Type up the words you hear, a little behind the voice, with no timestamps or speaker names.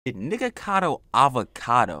Did Nikacado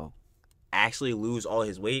Avacado actually lose all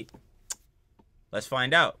his weight? Let's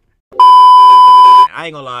find out. I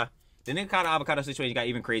ain't gonna lie. The Nikacado Avacado situation got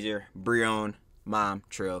even crazier. Brion, Mom,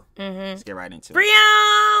 Trill. Let's get right into it.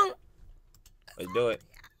 Brion! Let's do it.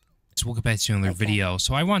 Welcome back to another video.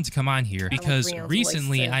 So I wanted to come on here because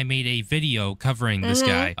recently I made a video covering this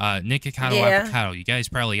guy, Nikacado Avacado. You guys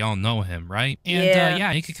probably all know him, right? And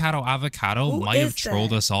yeah, Nikacado Avacado might have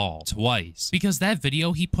trolled us all twice because that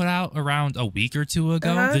video he put out around a week or two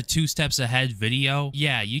ago, the 2 steps ahead video,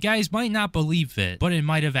 yeah, you guys might not believe it, but it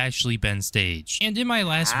might have actually been staged. And in my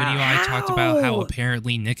last video, I talked about how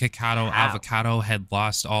apparently Nikacado Avacado had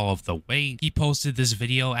lost all of the weight. He posted this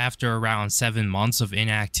video after around 7 months of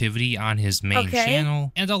inactivity on his main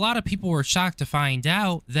channel, and a lot of people were shocked to find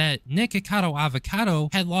out that Nikacado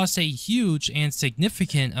Avacado had lost a huge and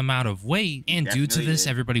significant amount of weight, and due to this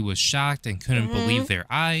everybody was shocked and couldn't believe their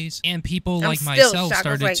eyes, and people like myself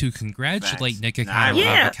started to congratulate Nikacado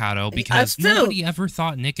Avacado because nobody ever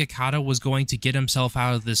thought Nikacado was going to get himself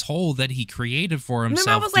out of this hole that he created for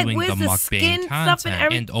himself doing the mukbang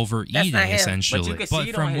content and overeating essentially.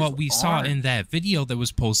 But from what we saw in that video that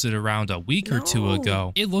was posted around a week or two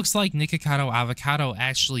ago, it looks like Nikacado Avacado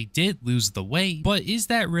actually did lose the weight. But is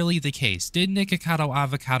that really the case? Did Nikacado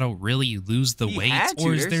Avacado really lose the weight?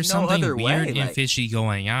 Or is there something weird and fishy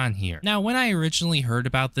going on here? Now, when I originally heard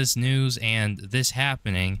about this news and this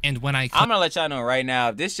happening, and when I'm gonna let y'all know right now,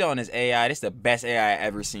 if this showing is AI, this is the best AI I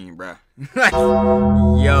ever seen, bro.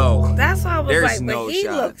 Yo. That's why I was like, but he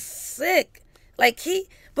looks sick. Like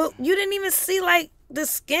but you didn't even see like the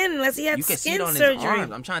skin unless he had skin surgery. His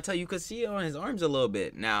arms. I'm trying to tell you, you could see it on his arms a little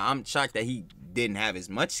bit. Now, I'm shocked that he didn't have as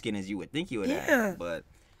much skin as you would think he would have. But,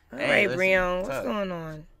 hey, Brion, what's going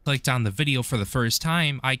on? Clicked on the video for the first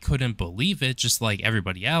time, I couldn't believe it, just like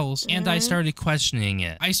everybody else, and I started questioning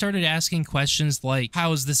it. I started asking questions like,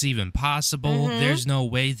 how is this even possible? There's no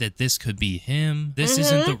way that this could be him. This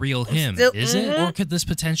isn't the real him, is it? Or could this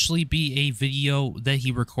potentially be a video that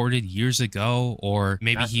he recorded years ago? Or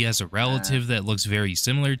maybe he has a relative that looks very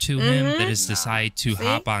similar to him that has decided to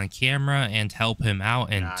hop on camera and help him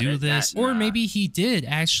out and do this? Or maybe he did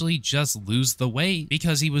actually just lose the weight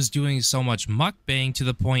because he was doing so much mukbang to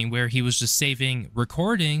the point where he was just saving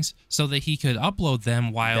recordings so that he could upload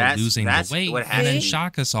them while losing the weight and then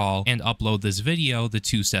shock us all and upload this video, the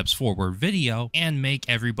 2 steps forward video, and make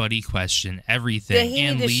everybody question everything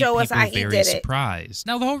and leave people very surprised.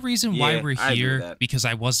 Now, the whole reason why we're here, because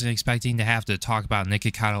I wasn't expecting to have to talk about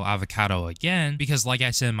Nikacado Avacado again, because like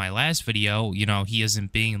I said in my last video, you know, he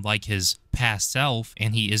isn't being like his past self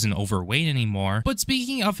and he isn't overweight anymore. But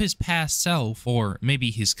speaking of his past self, or maybe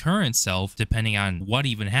his current self, depending on what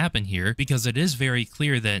even happened here, because it is very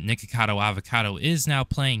clear that Nikacado Avacado is now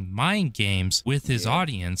playing mind games with his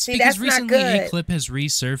audience. Because recently a clip has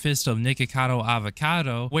resurfaced of Nikacado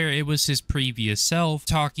Avacado where it was his previous self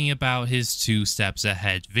talking about his 2 steps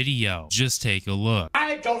ahead video. Just take a look.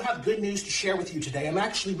 I don't have good news to share with you today. I'm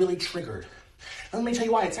actually really triggered. And let me tell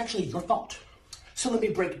you why. It's actually your fault. So let me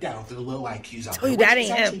break it down for the low IQs out there. Oh, that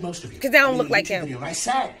ain't him. Because they don't look like him. And I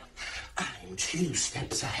said, I'm 2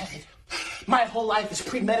 steps ahead. My whole life is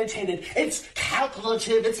premeditated. It's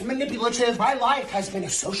calculative. It's manipulative. My life has been a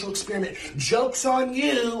social experiment. Joke's on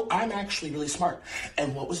you. I'm actually really smart.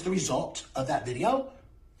 And what was the result of that video?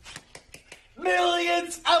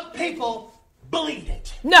 Millions of people believed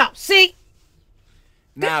it. No, see?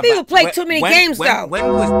 These people play too many games, though. When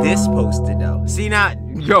was this posted, though? See, now,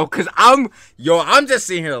 I'm just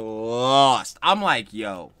sitting here lost. I'm like,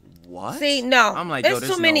 yo, what? See, no. I'm like, there's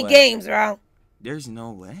too many games, bro. There's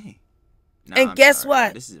no way. Nah, and guess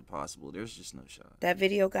what? This is impossible. There's just no shot. That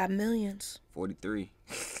video got millions. 43.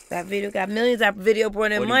 That video got millions. That video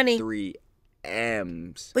brought in money. 43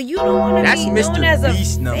 M's. But you don't want to be known as a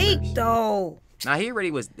fake, though. Now, he already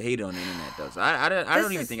was hated on the internet, though. So I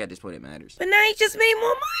don't even think at this point it matters. But now he just made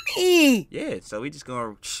more money. Yeah, so we just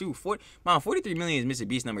gonna shoot 43 million is Mr.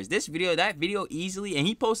 Beast numbers. That video easily, and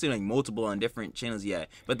he posted like multiple on different channels he had.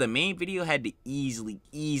 But the main video had to easily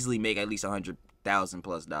make at least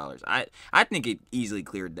 $100,000+. I think it easily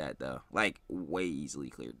cleared that though. Like way easily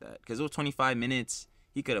cleared that. Because it was 25 minutes.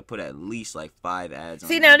 He could have put at least like 5 ads on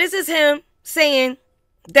See, now this is him saying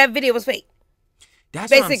that video was fake. That's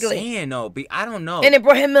basically what I'm saying, though. But I don't know. And it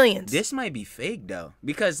brought him millions. This might be fake, though.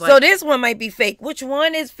 Because, like... So this one might be fake. Which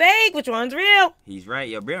one is fake? Which one's real? He's right.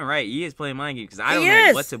 Yo, Brian right. He is playing mind games. Because I don't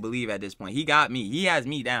know what to believe at this point. He got me. He has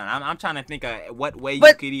me down. I'm trying to think of what way you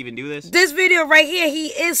could even do this. This video right here, he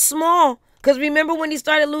is small. Because remember when he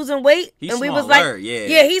started losing weight? He's and we smaller, was like,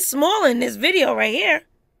 yeah, he's small in this video right here.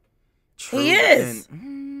 True, he is.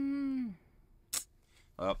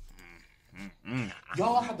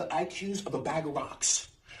 Y'all have the IQs of a bag of rocks.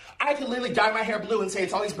 I could literally dye my hair blue and say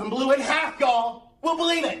it's always been blue in half, y'all. We'll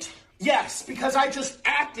believe it. Yes, because I just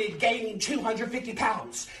acted gaining 250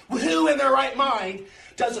 pounds. Who in their right mind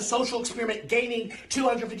does a social experiment gaining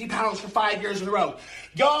 250 pounds for 5 years in a row?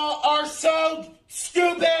 Y'all are so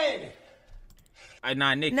stupid.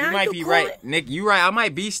 Nah, Nick, you might be right. Nick, you right. I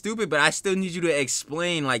might be stupid, but I still need you to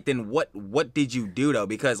explain, like, then what did you do though?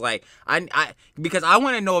 Because like because I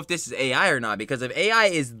want to know if this is AI or not. Because if AI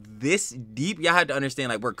is this deep, y'all have to understand,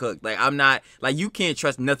 like, we're cooked. Like, I'm not, like, you can't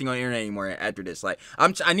trust nothing on the internet anymore after this. Like,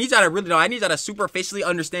 I need y'all to really know. I need y'all to superficially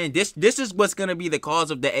understand this. This is what's gonna be the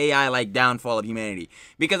cause of the AI like downfall of humanity.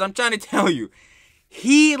 Because I'm trying to tell you.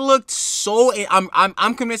 He looked so.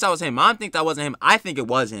 I'm convinced I was him. Mom thinks I wasn't him. I think it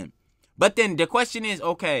was him. But then the question is,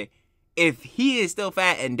 okay, if he is still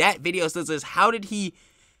fat and that video still says, how did he,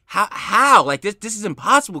 how? Like, this is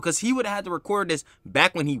impossible because he would have had to record this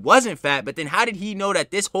back when he wasn't fat. But then how did he know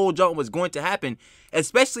that this whole jump was going to happen?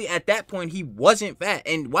 Especially at that point, he wasn't fat.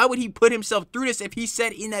 And why would he put himself through this if he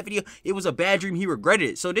said in that video it was a bad dream, he regretted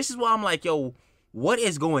it? So this is why I'm like, yo, what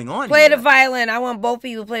is going on Play here? the violin. I want both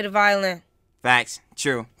people to play the violin. Facts.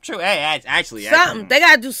 True. Hey, actually. Something. They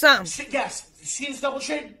got to do something. Yes. See this double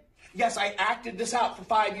chin? Yes, I acted this out for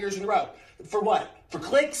 5 years in a row. For what? For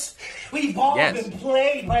clicks? We've all been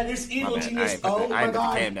played by this evil genius. Oh my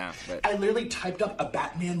God. I literally typed up a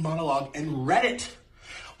Batman monologue and read it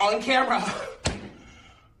on camera.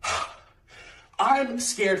 I'm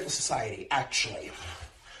scared for society, actually.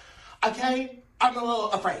 Okay? I'm a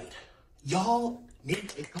little afraid. Y'all need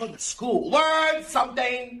to go to school. Learn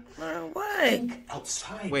something. Learn what? Think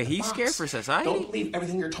outside. Wait, he's scared for society? Don't believe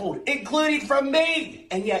everything you're told, including from me.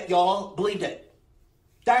 And yet y'all believed it.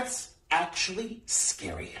 That's actually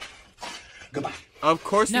scary. Goodbye. Of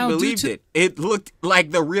course he believed it. It looked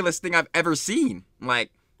like the realest thing I've ever seen.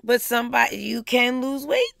 Like, but you can lose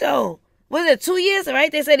weight though. Was it 2 years,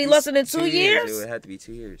 right? They said he lost it in 2 years. It had to be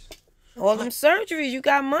 2 years. All them surgeries, you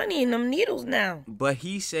got money in them needles now. But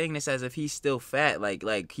he's saying this as if he's still fat.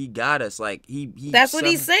 Like he got us. Like he. That's what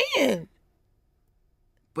he's saying.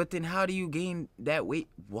 But then how do you gain that weight?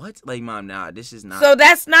 What? Like, Mom, nah, this is not. So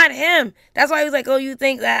that's not him. That's why he was like, oh, you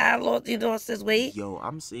think that you lost his weight? Yo,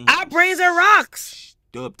 I'm seeing. Our brains are rocks.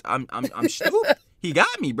 Stupid. I'm stupid. He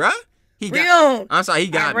got me, bruh. I'm sorry, he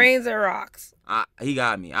got me. Our brains are rocks. He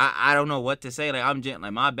got me. I don't know what to say. Like, I'm just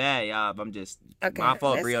like, my bad, y'all. I'm just my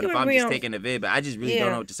fault, Brianna, if I'm just taking the vid. But I just really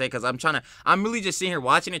don't know what to say because I'm really just sitting here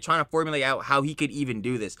watching it, trying to formulate out how he could even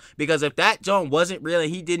do this. Because if that John wasn't real and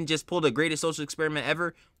he didn't just pull the greatest social experiment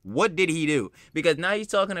ever, what did he do? Because now he's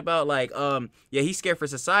talking about like, he's scared for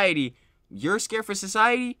society. You're scared for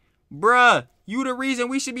society, bruh. You the reason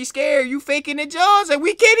we should be scared. You faking the Jones and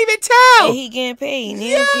we can't even tell. And he getting paid.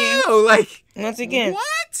 He don't care. Like, once again.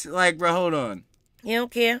 What? Like, bro, hold on. He don't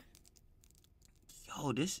care.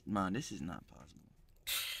 Yo, this is not possible.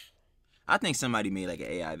 I think somebody made like an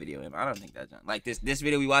AI video of him. I don't think that's like this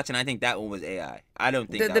video we watching. I think that one was AI. I don't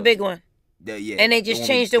think the big one. And they just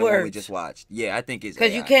changed the words. We just watched. Yeah, I think it's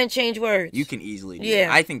because you can't change words. You can easily do it.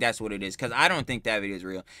 I think that's what it is because I don't think that video is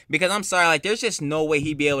real. Because I'm sorry, like there's just no way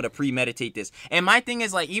he'd be able to premeditate this. And my thing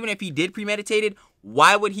is like even if he did premeditate it,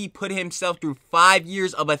 why would he put himself through 5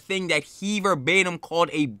 years of a thing that he verbatim called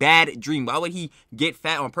a bad dream? Why would he get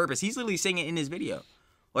fat on purpose? He's literally saying it in his video.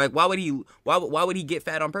 Like, why would he get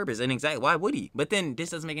fat on purpose? And exactly, why would he? But then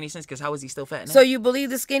this doesn't make any sense because how is he still fat now? So you believe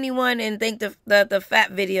the skinny one and think the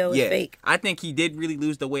fat video is fake? I think he did really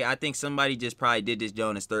lose the weight. I think somebody just probably did this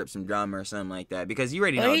Joe to stir up some drama or something like that because you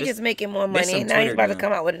already know. He's just making more money and now he's about to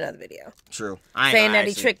come out with another video. True. Saying that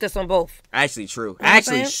he tricked us on both. Actually true.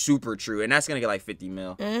 Actually super true. And that's going to get like 50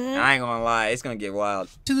 mil. And I ain't going to lie. It's going to get wild.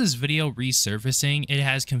 To this video resurfacing, it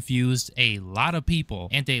has confused a lot of people.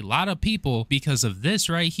 And a lot of people, because of this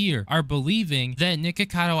right here, are believing that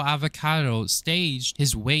Nikacado Avacado staged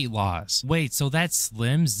his weight loss. Wait, so that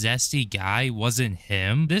slim, zesty guy wasn't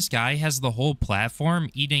him? This guy has the whole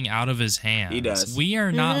platform eating out of his hands. He does. We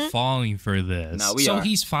are not falling for this. No, we are. So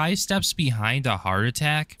he's 5 steps behind a heart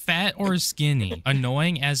attack, fat or skinny,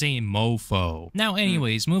 annoying as a mofo. Now,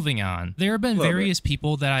 anyways, moving on. There have been various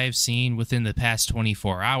people that I have seen within the past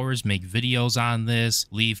 24 hours make videos on this,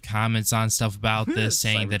 leave comments on stuff about this,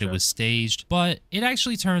 saying that it was staged, but it actually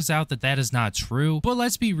actually turns out that that is not true, but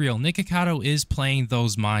let's be real, Nikacado is playing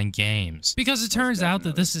those mind games. Because it turns out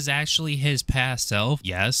that this is actually his past self,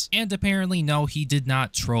 yes, and apparently no, he did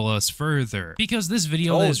not troll us further. Because this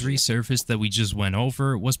video that has resurfaced that we just went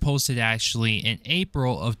over was posted actually in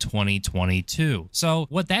April of 2022. So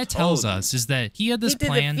what that tells us is that he had this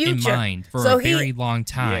plan in mind for a very long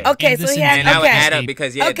time. Okay, so he had, and that would add up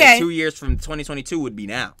because the 2 years from 2022 would be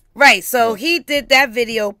now. Right, so he did that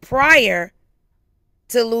video prior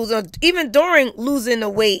to lose, or even during losing the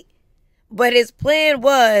weight, but his plan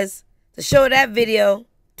was to show that video,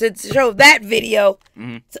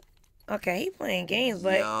 okay, he playing games,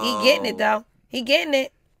 but he getting it though. He getting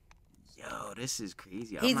it. Yo, this is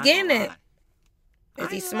crazy. He's getting it. Is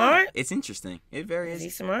he smart? It's interesting. It very is. He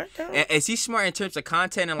smart though? Is he smart in terms of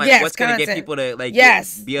content and like what's gonna get people to like be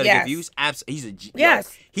able to get views? Absolutely.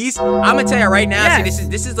 He's I'm gonna tell you right now. See,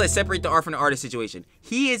 this is like separate the art from the artist situation.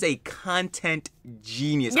 He is a content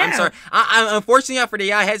genius. I'm sorry. I'm unfortunately for the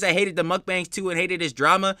y'all heads that hated the mukbangs too and hated his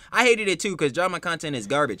drama. I hated it too because drama content is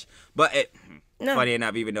garbage. But funny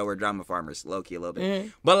enough, even though we're drama farmers, low key a little bit.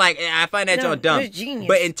 But like, I find that John dumb.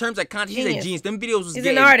 But in terms of content, he's a genius. Them videos was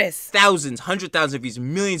getting an artist. Thousands, 100,000 views,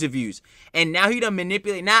 millions of views. And now he done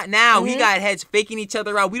manipulate. Now he got heads faking each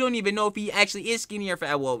other out. We don't even know if he actually is skinny or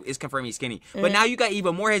fat. Well, it's confirmed he's skinny. But now you got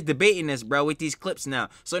even more heads debating this, bro, with these clips now.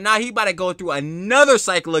 So now he about to go through another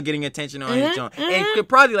cycle of getting attention on his channel. And could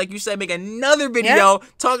probably, like you said, make another video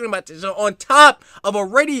talking about this. So on top of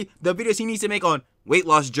already the videos he needs to make on weight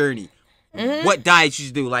loss journey. What diets you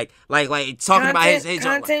should do, like talking about his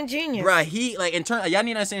content genius, bro. He like in terms, y'all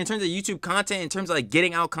need to understand in terms of YouTube content, in terms of like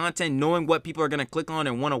getting out content, knowing what people are gonna click on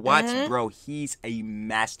and want to watch, bro. He's a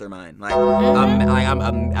mastermind. Like I'm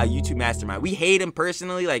a YouTube mastermind. We hate him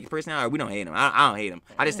personally, like personally, we don't hate him. I don't hate him.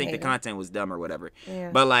 I just think the content was dumb or whatever.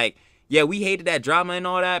 But like, yeah, we hated that drama and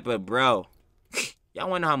all that, but bro. Y'all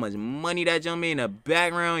wanna know how much money that junk made in the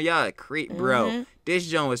background? Y'all bro. This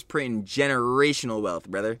junk was printing generational wealth,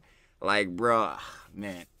 brother. Like, bro,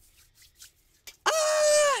 man.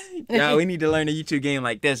 Yeah, we need to learn a YouTube game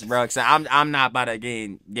like this, bro. Cause I'm not about to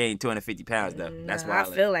gain 250 pounds though. That's why I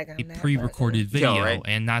feel like I'm a pre-recorded video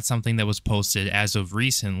and not something that was posted as of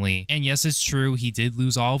recently. And yes, it's true, he did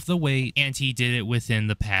lose all of the weight and he did it within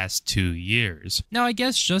the past 2 years. Now, I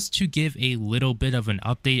guess just to give a little bit of an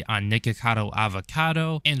update on Nikacado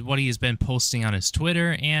Avacado and what he has been posting on his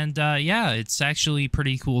Twitter, and yeah, it's actually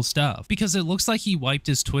pretty cool stuff because it looks like he wiped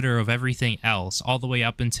his Twitter of everything else all the way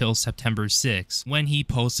up until September 6th when he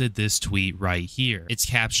posted this tweet right here. It's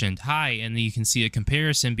captioned, "Hi," and then you can see a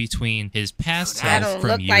comparison between his past self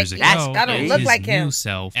from years ago and his new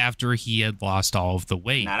self after he had lost all of the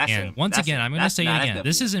weight. And once again, I'm going to say it again,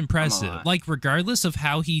 this is impressive. Like, regardless of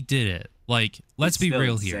how he did it, like, let's be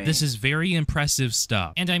real here. This is very impressive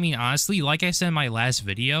stuff. And I mean, honestly, like I said in my last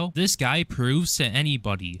video, this guy proves to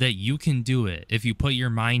anybody that you can do it if you put your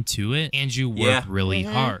mind to it and you work really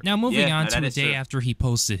hard. Now, moving on to a day after he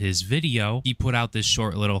posted his video, he put out this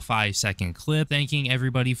short little 5-second clip thanking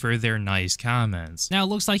everybody for their nice comments. Now, it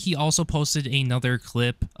looks like he also posted another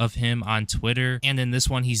clip of him on Twitter, and in this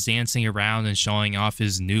one, he's dancing around and showing off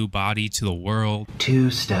his new body to the world.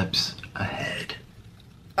 2 steps ahead.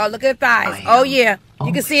 Oh, look at thighs. Oh, yeah.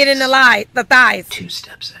 You can see it in the thighs. 2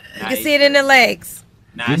 steps ahead. You can see it in the legs.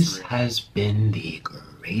 This has been the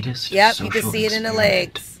greatest social you can see it in the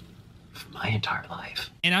legs. Of my entire life.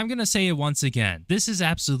 And I'm gonna say it once again, this is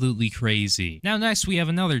absolutely crazy. Now next we have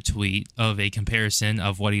another tweet of a comparison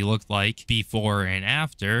of what he looked like before and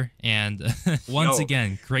after, and once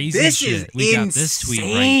again, crazy shit. We got this tweet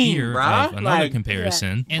right here of another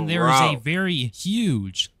comparison, and there is a very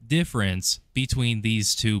huge difference between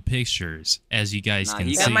these two pictures, as you guys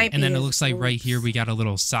can see. And then it looks like right here we got a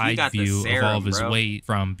little side view of all of his weight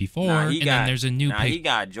from before, and then there's a new picture. He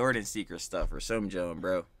got Jordan secret stuff or some junk,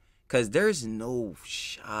 bro. Cause there's no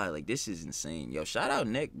shot. Like, this is insane. Yo, shout out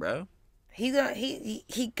Nick, bro. He got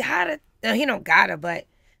it. No, he don't got it, but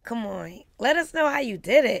come on. Let us know how you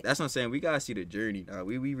did it. That's what I'm saying. We gotta see the journey, dog.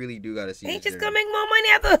 We really do gotta see. Ain't just gonna make more money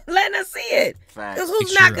after letting us see it. Because who's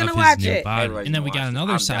picture not gonna watch it? And then we got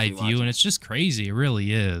another side view, and it's just crazy. It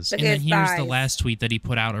really is. And then here's the last tweet that he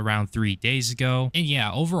put out around 3 days ago. And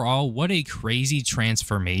yeah, overall, what a crazy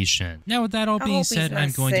transformation. Now, with that all being said, I'm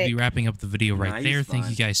going to be wrapping up the video right there. Thank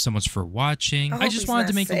you guys so much for watching. I just wanted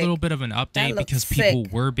to make a little bit of an update because people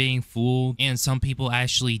were being fooled, and some people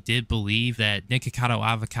actually did believe that Nikacado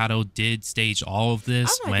Avacado did stage all of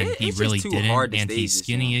this I'm like, when he it's really just too hard didn't, to and stage he's this,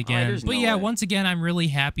 skinny you know? again. There's But no yeah, way. once again, I'm really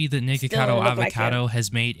happy that Nikacado don't look like Avacado him.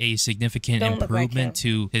 has made a significant Don't look like improvement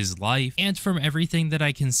to his life. And from everything that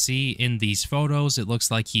I can see in these photos, it looks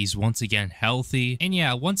like he's once again healthy. And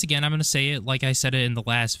yeah, once again, I'm going to say it like I said it in the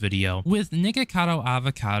last video. With Nikacado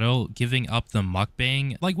Avacado giving up the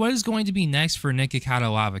mukbang, like what is going to be next for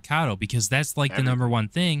Nikacado Avacado? Because that's like the number one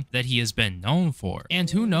thing that he has been known for. And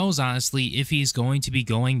who knows, honestly, if he's going to be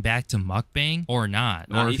going back to mukbang or not.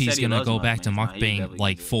 Nah, or he if he's said he going to loves go back to mukbangs. Nah, he mukbang definitely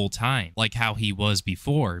like can do it. full time, like how he was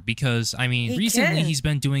before. Because, I mean, He recently can. he's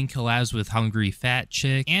been doing collabs with Hungry Fat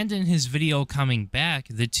Chick. And in his video coming back,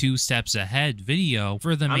 the 2 steps ahead video,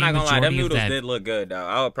 for the I'm main not gonna lie, them majority of noodles that did look good, though.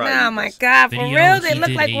 I would probably Oh eat my this. God, for video, real, they he look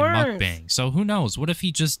did like a worms. mukbang. So who knows? What if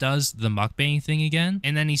he just does the mukbang thing again,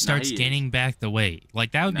 and then he starts he is. gaining back the weight?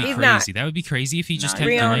 Like that would be He's crazy. not. That would be crazy if he just Nah,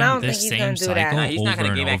 kept he's not. doing I don't this think he's same gonna do that. cycle Nah, he's not over gonna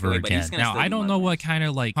and gain back over the weight, but he's again. gonna Now still I do don't know mukbangs. what kind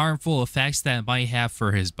of like harmful effects that might have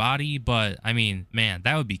for his body, but I mean, man,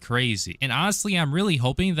 that would be crazy. And honestly, I'm really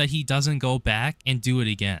hoping that he doesn't go back and do it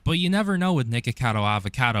again. But you never know with Nikacado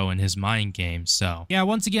Avacado and his mind games. So yeah,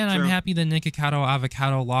 once again, I'm True. happy that Nikacado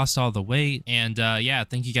Avacado lost all the weight. And yeah,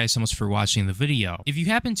 thank you guys so much for watching the video. If you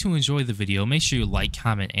happen to enjoy the video, make sure you like,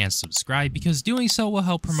 comment, and subscribe, because doing so will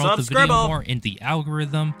help promote the video Subscribe-o. more in the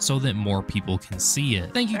algorithm so that more people can see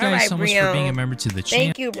it. Thank you All guys right, so much for Brion. being a member to the channel.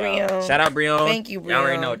 Thank you, Brion. Shout out, Brion. Thank you, Y'all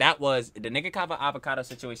already Brion. know that was the Nikacado Avacado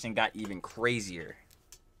situation got even crazier.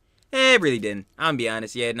 It really didn't. I'm gonna be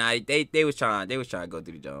honest. Yeah, nah, they was trying to go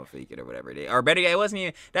through the jungle, fake it or whatever. Or better yet, it wasn't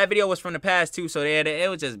even that video was from the past too. So it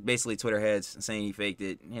was just basically Twitter heads saying he faked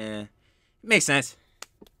it. Yeah, makes sense.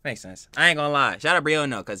 Makes sense. I ain't gonna lie. Shout out Brion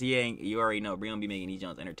though, cause he ain't. You already know Brion be making these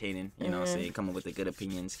jumps entertaining. You know what I'm saying? Coming with the good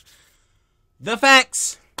opinions. The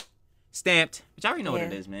facts. Stamped. But y'all already know what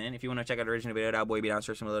it is, man. If you want to check out the original video, that boy be down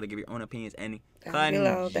searching below to give your own opinions and Down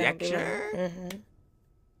below. conjecture.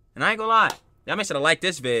 And I ain't gonna lie. Y'all make sure to like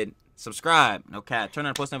this vid, subscribe, no cap, turn on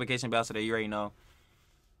the post notification bell so that you already know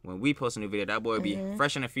when we post a new video. That boy will be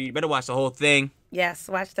fresh on the feed. You better watch the whole thing. Yes,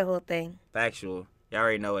 watch the whole thing. Factual. Y'all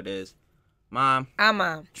already know what it is. Mom. I'm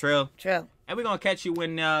Mom. Trill. True. And we're gonna catch you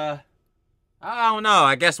when I don't know.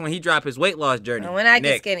 I guess when he drop his weight loss journey. When I get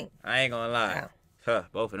Nick, skinny. I ain't gonna lie. Oh. Huh,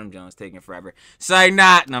 both of them Jones taking forever. Say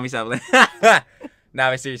not. No, me stop.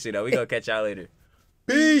 Nah, but seriously though, we gonna catch y'all later.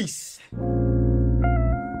 Peace.